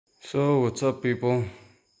So what's up, people?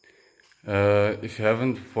 If you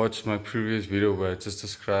haven't watched my previous video where I just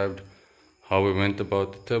described how we went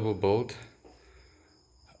about the turbo bolt,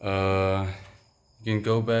 you can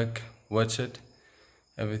go back, watch it.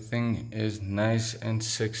 Everything is nice and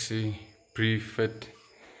sexy, pre-fit.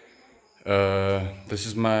 This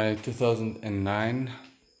is my 2009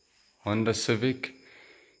 Honda Civic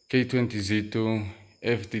K20Z2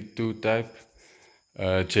 FD2 type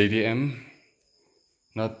JDM,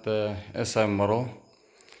 not the SI model.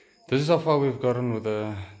 This is how far we've gotten with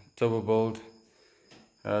the turbo bolt.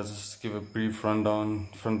 Just give a brief rundown.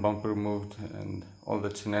 Front bumper removed and all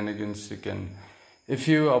the shenanigans you can. If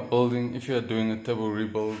you are doing a turbo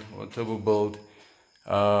rebuild or turbo build,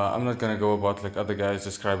 I'm not gonna go about like other guys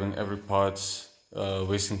describing every parts,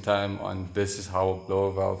 wasting time on this is how a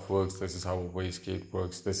blower valve works, this is how a wastegate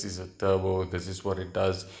works, this is a turbo, this is what it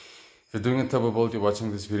does. If you're doing a turbo build, you're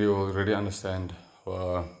watching this video, you'll already understand.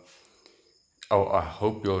 I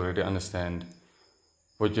hope you already understand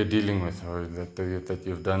what you're dealing with, or that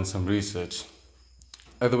you've done some research.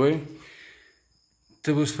 Either way,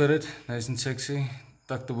 turbo's fitted, nice and sexy,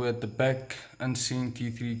 tucked away at the back, unseen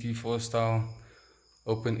T3T4 style,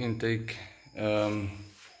 open intake.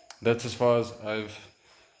 That's as far as I've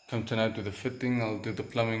come tonight with the fitting. I'll do the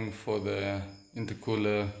plumbing for the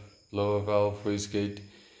intercooler, lower valve, wastegate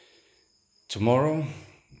tomorrow.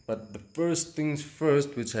 But the first things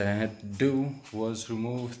first, which I had to do, was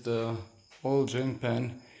remove the oil drain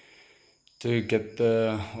pan to get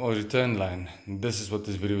the oil return line. This is what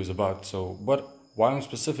this video is about. So why I'm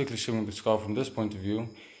specifically showing this car from this point of view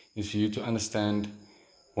is for you to understand,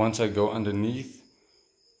 once I go underneath,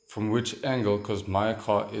 from which angle, because my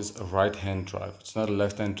car is a right-hand drive. It's not a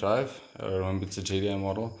left-hand drive. Remember, it's a JDM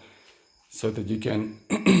model. So that you can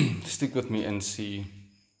stick with me and see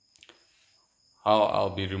how I'll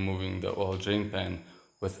be removing the oil drain pan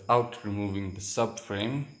without removing the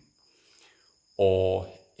subframe or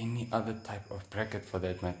any other type of bracket for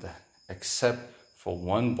that matter, except for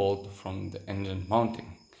one bolt from the engine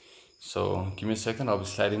mounting. So give me a second, I'll be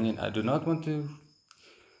sliding in. I do not want to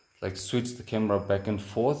like switch the camera back and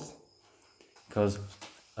forth, because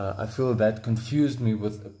I feel that confused me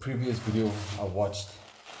with a previous video I watched,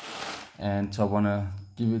 and so I want to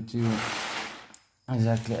give it to you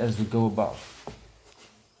exactly as we go about.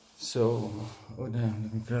 So, oh damn,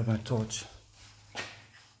 let me grab my torch.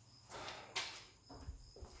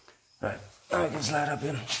 Right, now I can slide up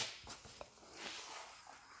in.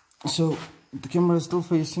 So, the camera is still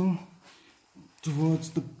facing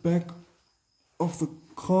towards the back of the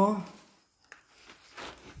car.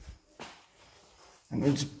 And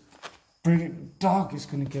it's pretty dark, it's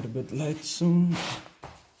gonna get a bit light soon.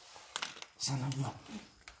 Son of a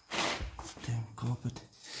damn carpet.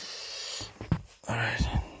 Alright.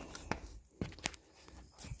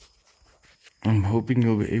 I'm hoping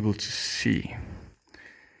you'll be able to see.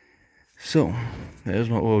 So, there's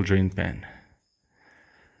my oil drain pan.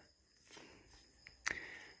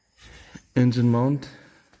 Engine mount.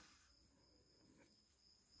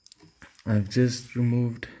 I've just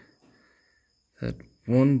removed that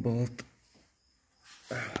one bolt.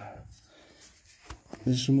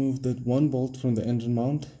 Just removed that one bolt from the engine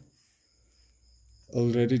mount.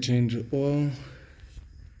 Already changed the oil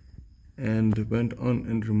and went on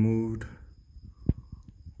and removed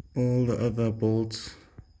all the other bolts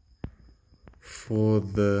for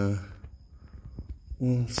the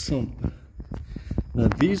oil sump. Now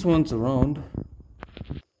these ones around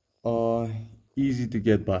are easy to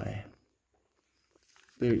get by.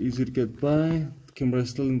 They're easy to get by. The camera is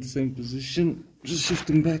still in the same position. Just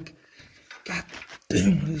shifting back. God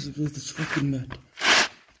damn, what is it with this fucking nut?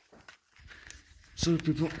 Sorry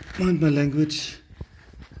people, mind my language.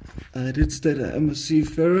 I did state I am a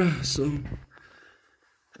seafarer, so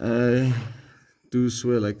I do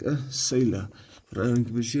swear like a sailor, but I don't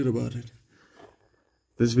give a shit about it.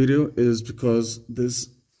 This video is because this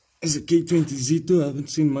is a K20Z2. I haven't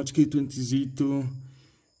seen much K20Z2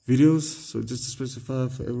 videos, so just to specify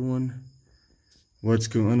for everyone what's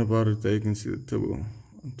going on about it, there you can see the turbo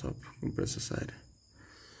on top, compressor side.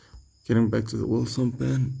 Getting back to the oil sump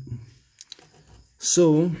pan.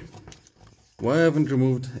 So, why I haven't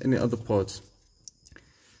removed any other parts?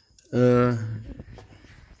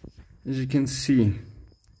 As you can see,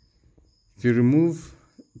 if you remove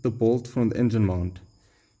the bolt from the engine mount,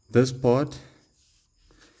 this part,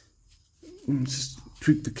 just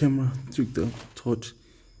tweak the camera, tweak the torch.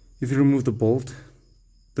 If you remove the bolt,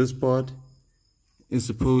 this part is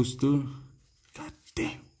supposed to, god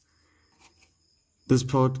damn, this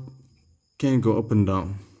part can go up and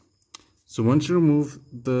down. So once you remove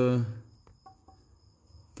the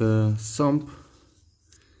sump,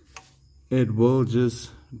 it will just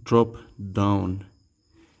drop down.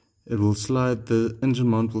 It will slide, the engine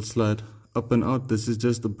mount will slide up and out. This is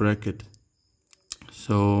just a bracket.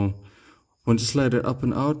 So once you slide it up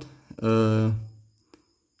and out, then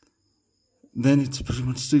it's pretty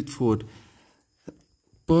much straightforward.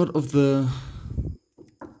 Part of the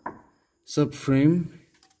subframe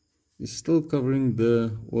is still covering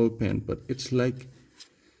the oil pan, but it's like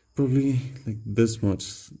probably like this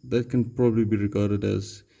much. That can probably be regarded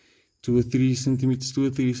as 2 or 3 centimeters. 2 or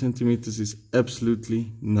 3 centimeters is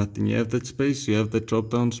absolutely nothing. You have that space, you have that drop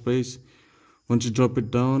down space. Once you drop it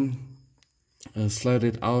down, slide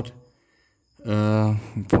it out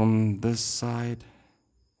from this side.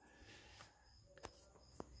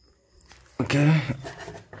 Okay,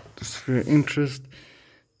 just for your interest,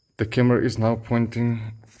 the camera is now pointing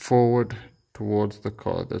forward towards the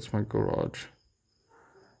car. That's my garage.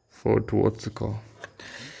 Forward towards the car.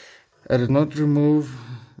 I did not remove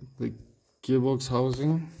the gearbox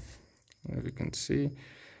housing. As you can see,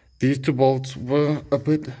 these 2 bolts were a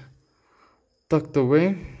bit tucked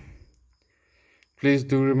away. Please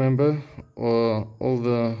do remember, all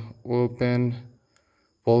the oil pan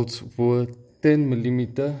bolts were 10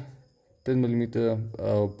 millimeter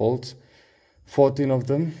bolts, 14 of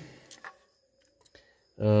them.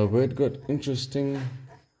 Where it got interesting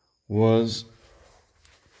was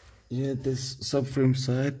this subframe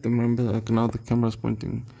side. Remember, now the camera is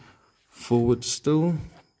pointing forward still.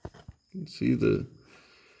 You can see the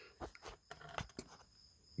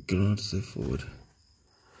garage side forward.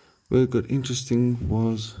 Where it got interesting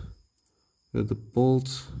was where the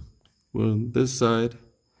bolts were on this side,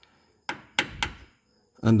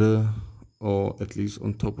 under, or at least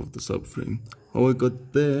on top of the subframe. How I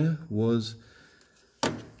got there was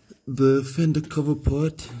the fender cover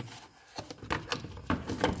part.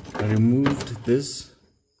 I removed this.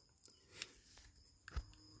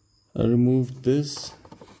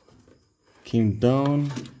 Came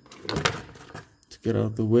down to get out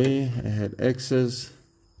of the way. I had access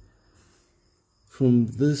from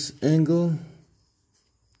this angle,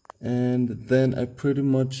 and then I pretty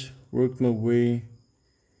much worked my way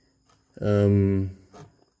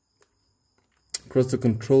across the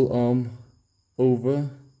control arm, over,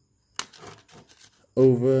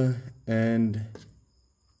 and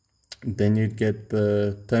then you'd get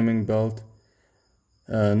the timing belt,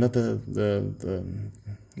 not the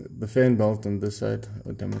fan belt on this side.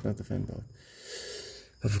 Oh damn it, not the fan belt.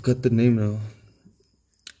 I forgot the name now.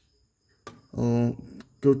 I'll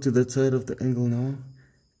go to that side of the angle now,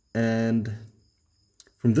 and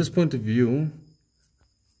from this point of view,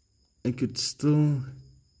 I could still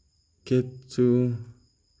get to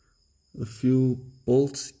a few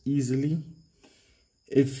bolts easily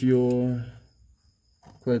if you're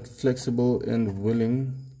quite flexible and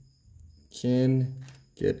willing. Can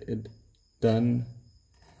get it done.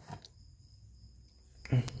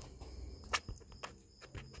 You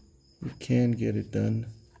can get it done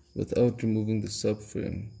without removing the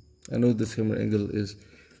subframe. I know this camera angle is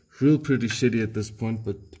real pretty shitty at this point,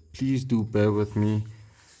 but please do bear with me.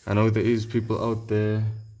 I know there is people out there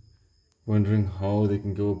wondering how they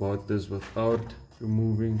can go about this without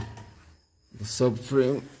removing the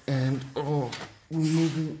subframe and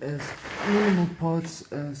removing as minimal parts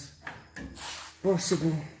as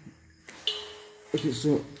possible. Okay,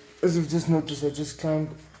 so as you've just noticed, I just climbed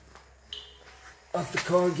up the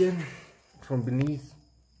car again from beneath.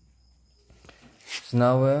 So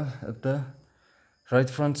now we're at the right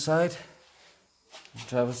front side,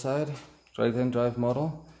 driver's side, right hand drive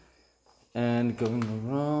model, and going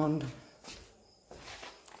around.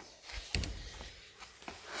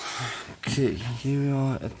 Okay, here we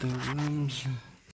are at the rims.